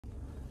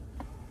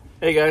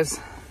Hey guys,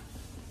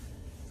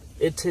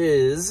 it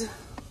is,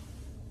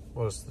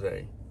 what is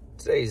today?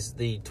 Today's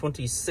the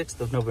 26th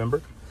of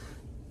November,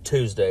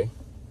 Tuesday.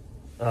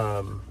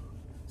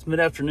 It's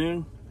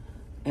mid-afternoon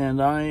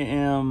and I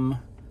am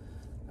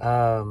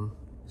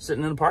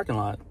sitting in a parking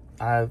lot.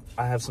 I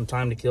have some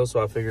time to kill,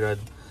 so I figured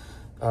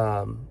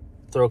I'd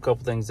throw a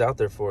couple things out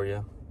there for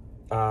you.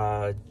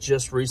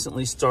 Just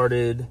recently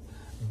started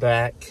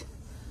back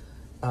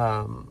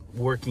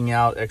working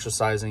out,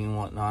 exercising and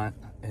whatnot,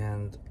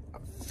 and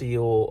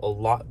feel a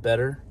lot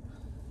better.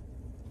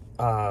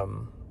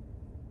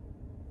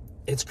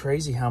 It's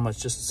crazy how much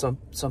just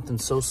something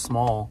so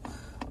small,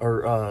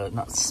 or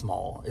not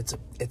small,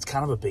 it's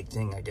kind of a big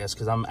thing, I guess,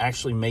 because I'm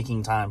actually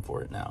making time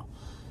for it now.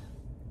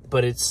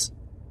 But it's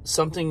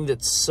something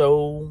that's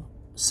so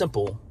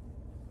simple,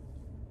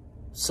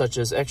 such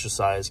as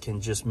exercise, can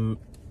just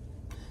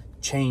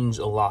change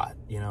a lot.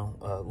 You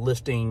know,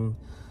 lifting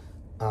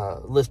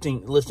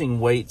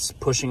weights,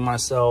 pushing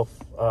myself.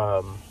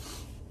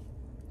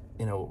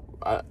 You know,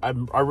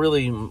 I'm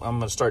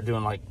going to start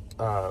doing like,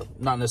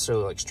 not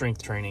necessarily like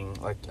strength training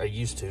like I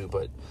used to,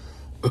 but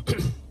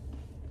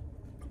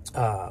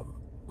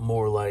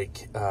more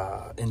like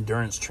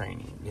endurance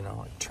training, you know,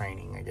 like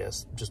training, I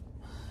guess. Just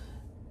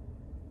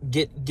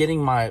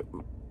getting my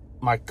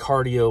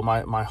cardio,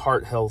 my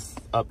heart health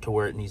up to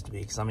where it needs to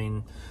be. Because, I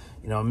mean,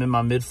 you know, I'm in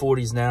my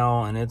mid-40s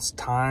now, and it's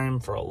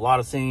time for a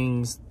lot of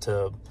things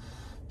to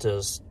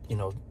you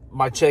know,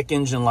 my check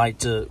engine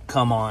light to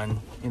come on.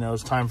 You know,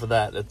 it's time for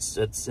that.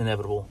 It's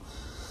inevitable.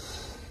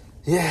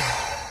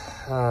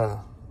 Yeah.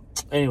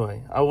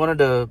 Anyway, I wanted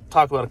to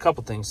talk about a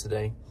couple things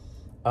today.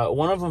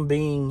 One of them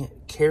being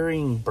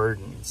carrying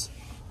burdens.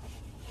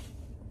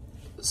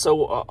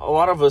 So a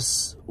lot of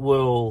us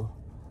will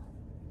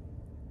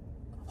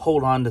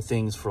hold on to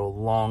things for a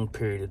long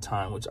period of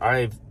time, which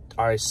I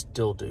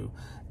still do.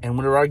 And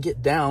whenever I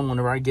get down,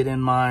 whenever I get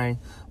in my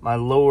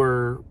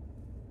lower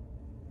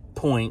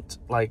point,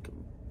 like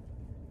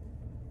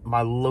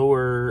my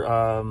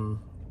lower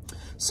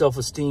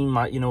self-esteem,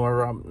 you know,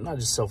 or not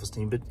just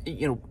self-esteem, but,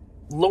 you know,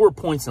 lower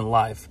points in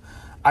life,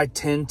 I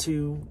tend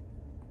to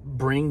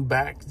bring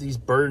back these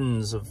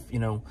burdens of, you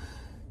know,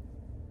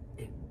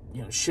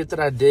 shit that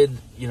I did,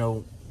 you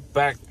know,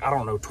 back, I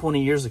don't know,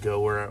 20 years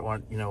ago, where I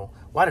want, you know,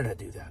 why did I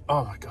do that?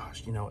 Oh my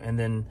gosh, you know, and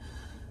then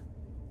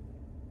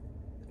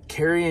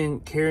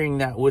carrying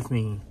that with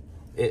me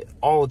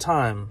all the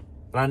time.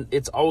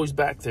 It's always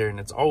back there, and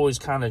it's always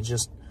kind of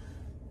just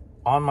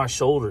on my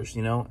shoulders,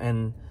 you know.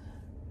 And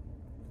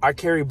I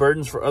carry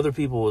burdens for other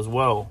people as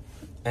well,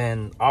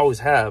 and I always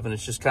have, and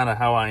it's just kind of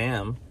how I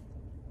am.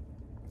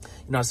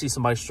 You know, I see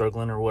somebody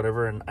struggling or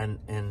whatever, and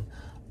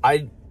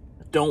I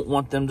don't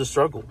want them to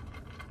struggle.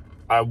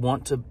 I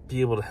want to be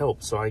able to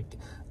help, so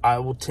I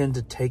will tend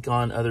to take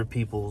on other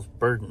people's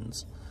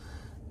burdens.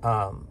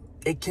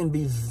 It can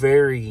be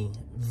very,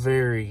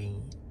 very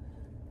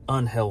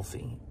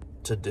unhealthy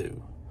to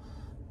do.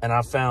 And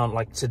I found,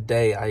 like,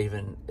 today, I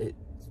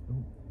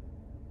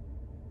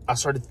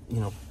started,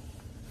 you know,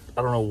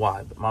 I don't know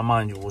why, but my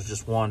mind was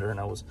just wandering.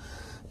 I was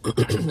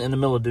in the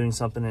middle of doing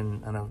something,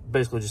 and I was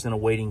basically just in a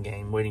waiting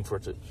game, waiting for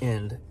it to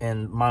end.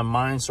 And my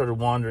mind started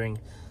wandering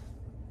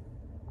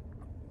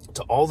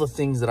to all the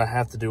things that I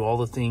have to do, all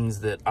the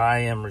things that I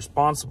am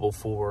responsible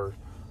for.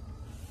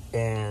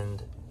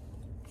 And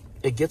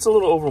it gets a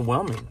little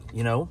overwhelming,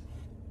 you know,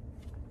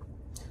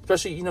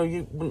 especially, you know,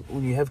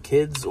 when you have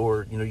kids,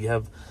 or, you know, you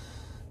have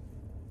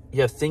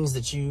things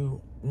that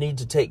you need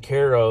to take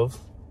care of,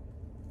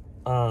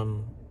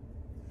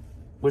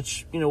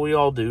 which, you know, we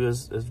all do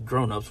as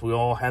grown-ups. We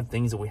all have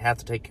things that we have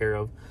to take care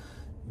of,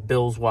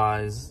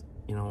 bills-wise,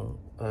 you know,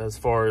 as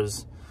far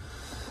as,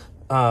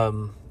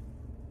 you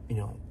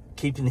know,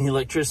 keeping the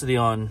electricity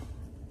on,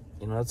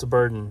 you know, that's a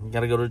burden. You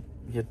got to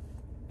you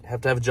have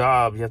to have a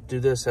job. You have to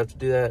do this, have to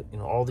do that, you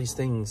know, all these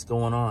things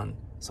going on.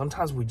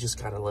 Sometimes we just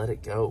got to let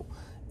it go.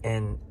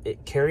 And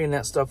carrying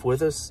that stuff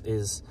with us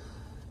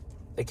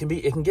it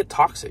can get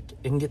toxic.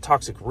 It can get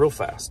toxic real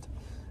fast.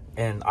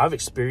 And I've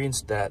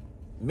experienced that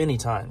many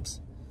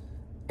times.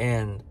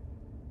 And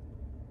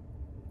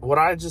what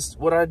I just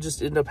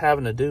end up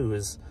having to do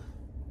is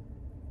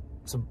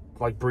some,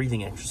 like,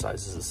 breathing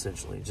exercises,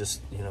 essentially.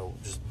 Just, you know,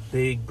 just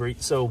big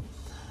breathe. So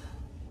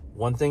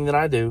one thing that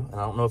I do, and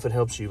I don't know if it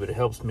helps you, but it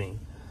helps me,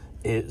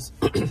 is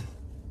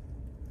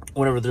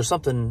whenever there's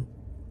something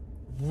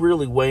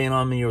really weighing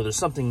on me, or there's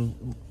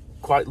something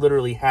quite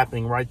literally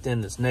happening right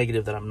then that's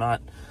negative, that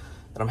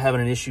I'm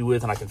having an issue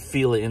with, and I can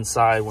feel it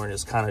inside where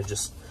it's kind of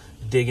just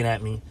digging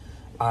at me,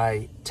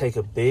 I take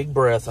a big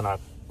breath, and I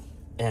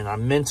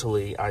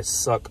mentally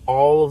suck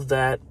all of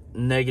that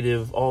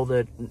negative, all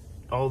the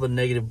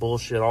negative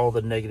bullshit, all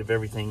the negative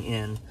everything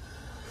in,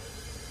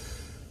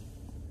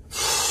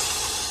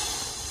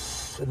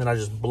 and then I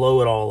just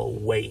blow it all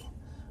away.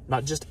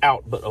 Not just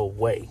out, but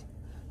away.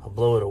 I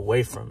blow it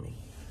away from me.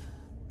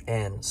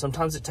 And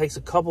sometimes it takes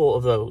a couple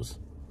of those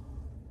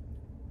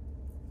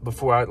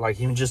before I, like,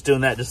 even just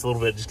doing that just a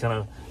little bit just kind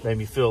of made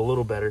me feel a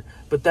little better.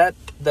 But that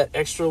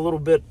extra little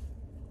bit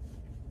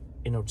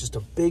just a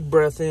big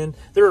breath in.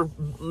 There are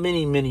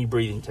many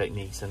breathing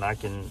techniques, and I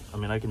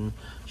can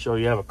show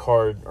you. I have a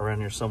card around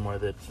here somewhere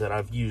that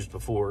I've used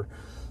before.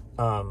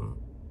 But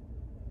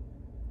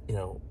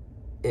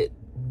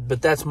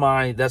that's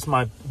my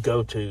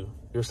go-to.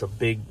 There's a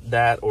big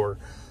or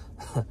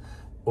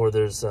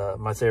there's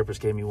my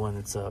therapist gave me one.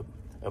 It's a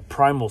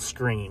primal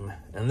scream,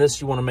 and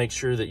this you want to make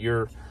sure that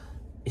you're.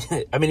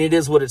 I mean, it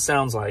is what it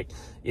sounds like.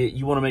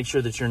 You want to make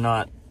sure that you're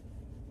not.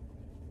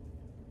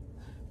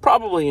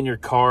 Probably in your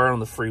car on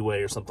the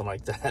freeway or something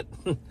like that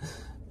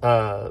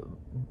to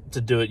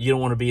do it. You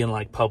don't want to be in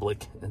like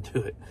public and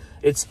do it.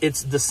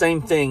 It's the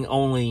same thing,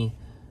 only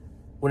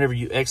whenever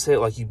you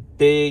exhale, like you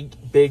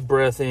big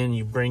breath in,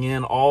 you bring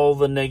in all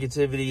the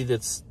negativity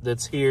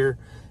that's here,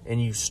 and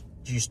you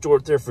store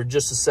it there for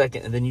just a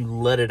second, and then you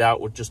let it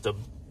out with just a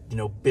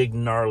big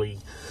gnarly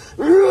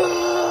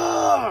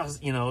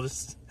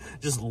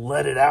just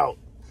let it out.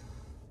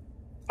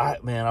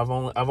 I've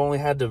only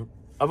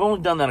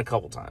done that a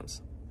couple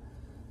times.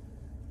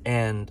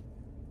 And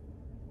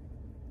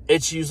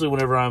it's usually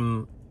whenever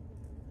I'm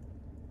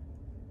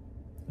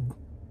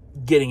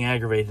getting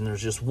aggravated and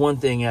there's just one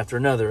thing after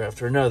another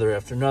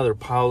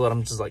pile that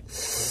I'm just like,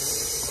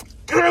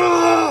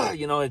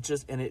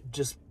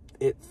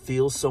 it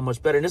feels so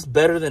much better. And it's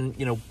better than,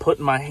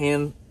 putting my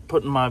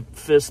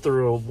fist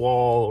through a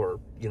wall or,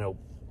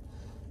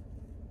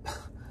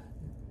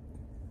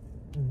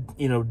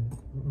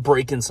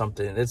 breaking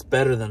something. It's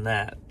better than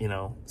that,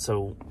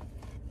 so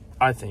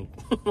I think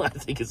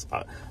it's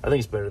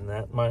better than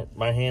that.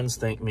 My hands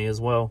thank me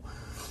as well.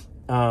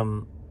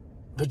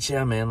 But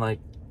yeah, man, like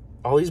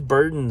all these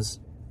burdens,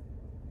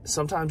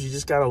 sometimes you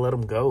just gotta let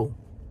them go.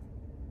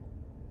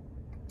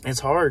 It's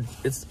hard.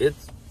 It's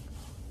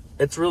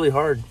really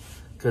hard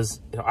because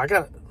I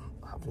got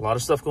a lot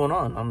of stuff going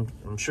on.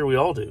 I'm sure we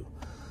all do,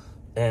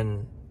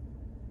 and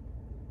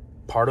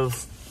part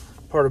of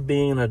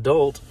being an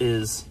adult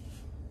is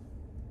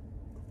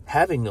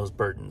having those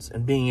burdens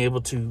and being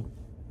able to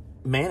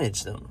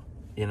manage them.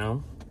 I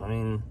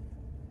mean,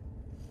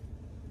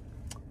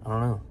 I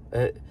don't know.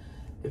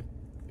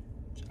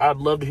 I'd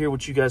love to hear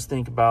what you guys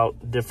think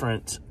about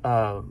different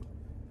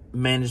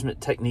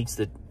management techniques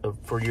that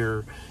for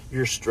your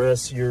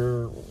stress,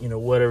 your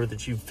whatever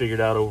that you've figured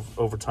out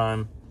over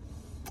time.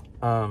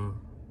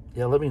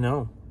 Yeah, let me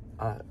know.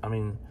 I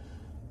mean,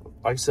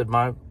 like I said,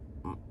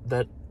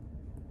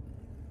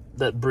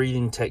 that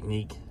breathing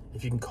technique,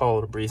 if you can call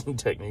it a breathing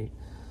technique,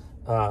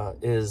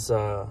 is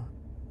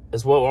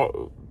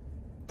well,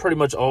 pretty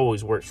much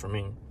always works for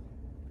me.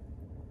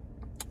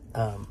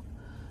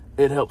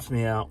 It helps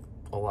me out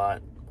a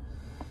lot.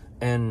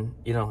 And,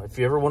 if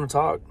you ever want to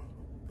talk,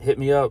 hit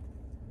me up.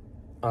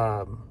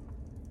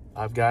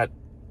 I've got,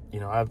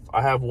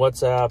 I have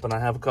WhatsApp and I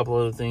have a couple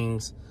other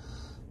things.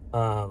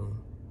 But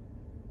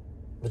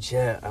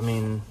yeah, I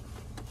mean,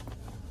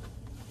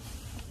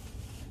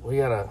 we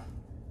gotta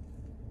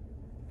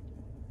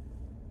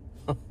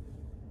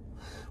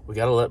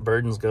let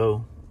burdens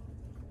go.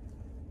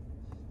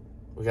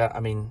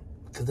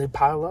 Because they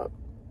pile up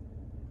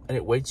and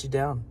it weights you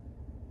down.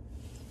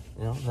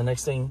 The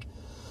next thing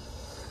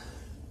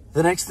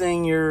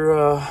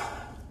you're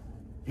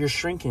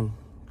shrinking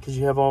because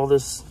you have all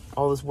this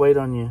weight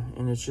on you,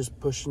 and it's just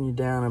pushing you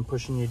down and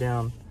pushing you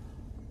down.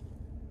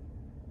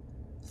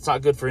 It's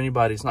not good for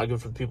anybody. It's not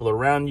good for the people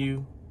around you.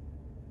 You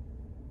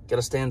got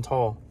to stand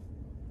tall.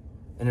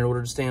 And in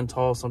order to stand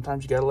tall,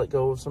 sometimes you got to let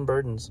go of some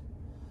burdens.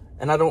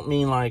 And I don't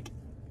mean like,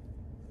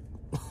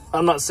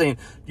 I'm not saying,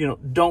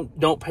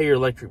 don't pay your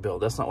electric bill.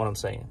 That's not what I'm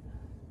saying.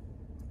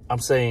 I'm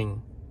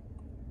saying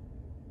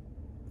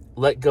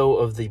let go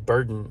of the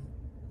burden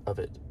of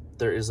it.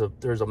 There's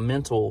a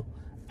mental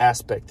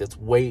aspect that's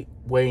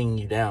weighing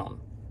you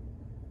down.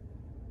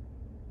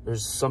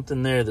 There's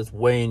something there that's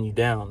weighing you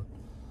down.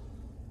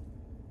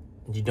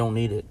 And you don't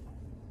need it.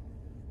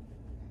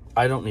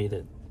 I don't need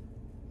it.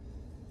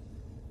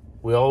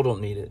 We all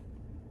don't need it.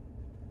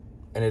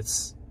 And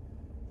it's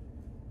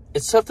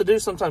tough to do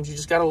sometimes. You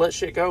just got to let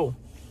shit go,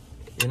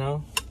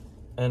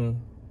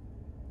 And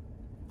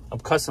I'm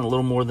cussing a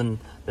little more than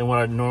what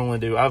I normally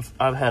do. I've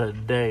had a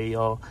day,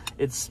 y'all.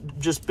 It's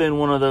just been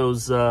one of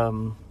those, I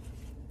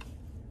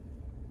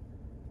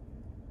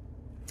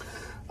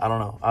don't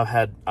know. I've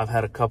had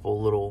a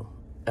couple little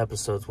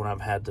episodes when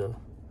I've had to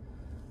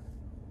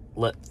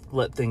let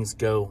things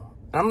go.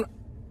 I'm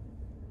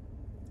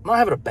not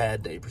having a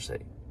bad day per se.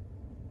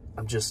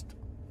 I'm just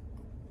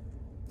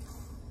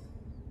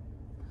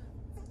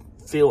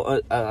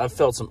I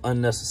felt some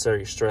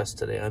unnecessary stress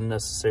today,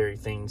 unnecessary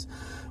things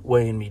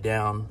weighing me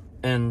down,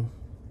 and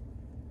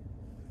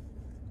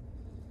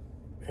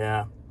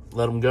yeah,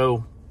 let them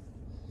go.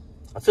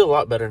 I feel a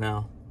lot better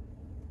now.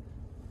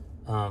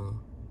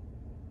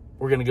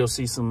 We're gonna go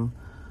see some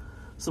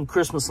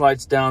Christmas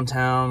lights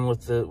downtown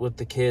with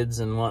the kids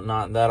and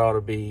whatnot, and that ought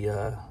to be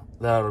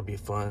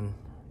fun.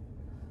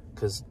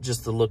 Because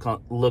just the look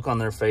on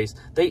their face,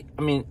 they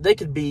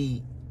could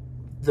be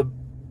the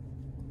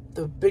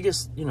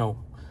biggest,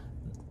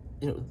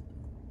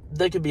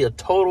 they could be a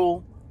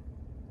total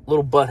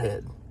little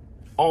butthead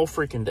all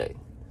freaking day.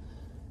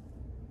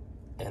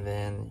 And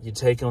then you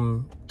take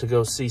them to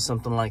go see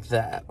something like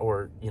that,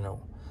 or, you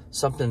know,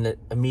 something that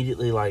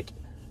immediately, like,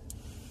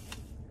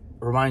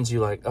 reminds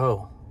you, like,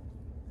 oh,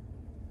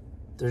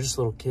 they're just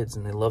little kids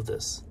and they love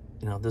this.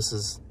 You know, this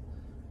is,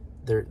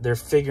 they're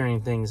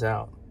figuring things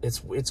out.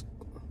 It's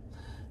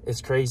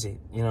crazy,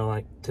 you know,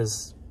 like,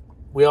 because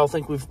we all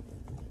think we've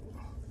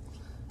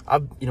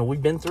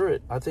been through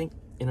it. I think,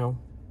 you know,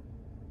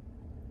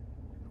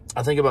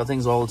 I think about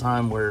things all the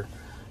time where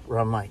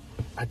I'm like,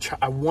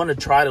 I want to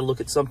try to look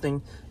at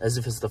something as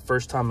if it's the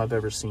first time I've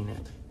ever seen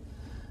it.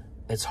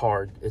 It's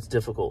hard. It's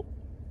difficult,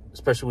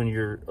 especially when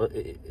you're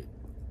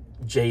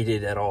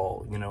jaded at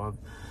all. You know,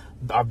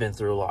 I've been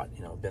through a lot.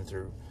 You know, been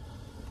through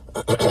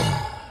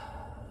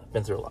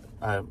a lot.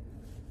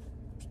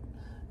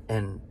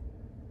 And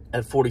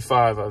at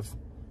 45, I've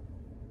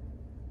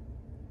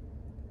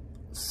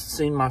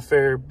seen my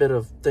fair bit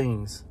of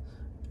things,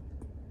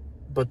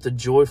 but the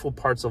joyful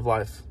parts of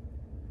life,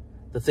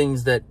 the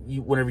things that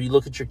whenever you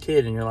look at your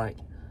kid and you're like,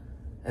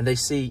 and they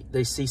see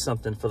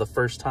something for the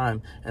first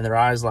time and their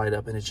eyes light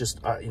up, and it's just,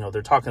 you know,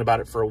 they're talking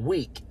about it for a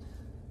week.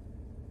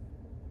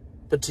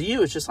 But to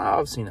you, it's just, oh,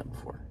 I've seen it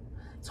before.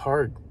 It's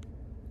hard.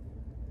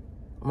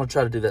 I'm going to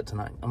try to do that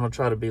tonight. I'm going to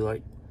try to be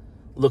like,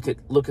 look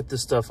at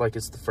this stuff like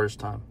it's the first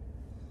time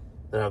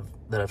that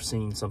I've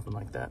seen something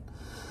like that.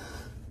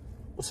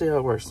 We'll see how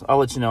it works. I'll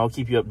let you know. I'll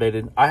keep you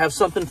updated. I have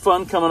something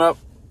fun coming up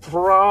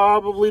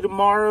probably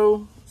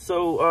tomorrow.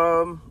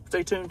 So,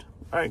 stay tuned.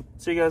 All right.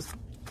 See you guys.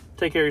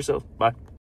 Take care of yourself. Bye.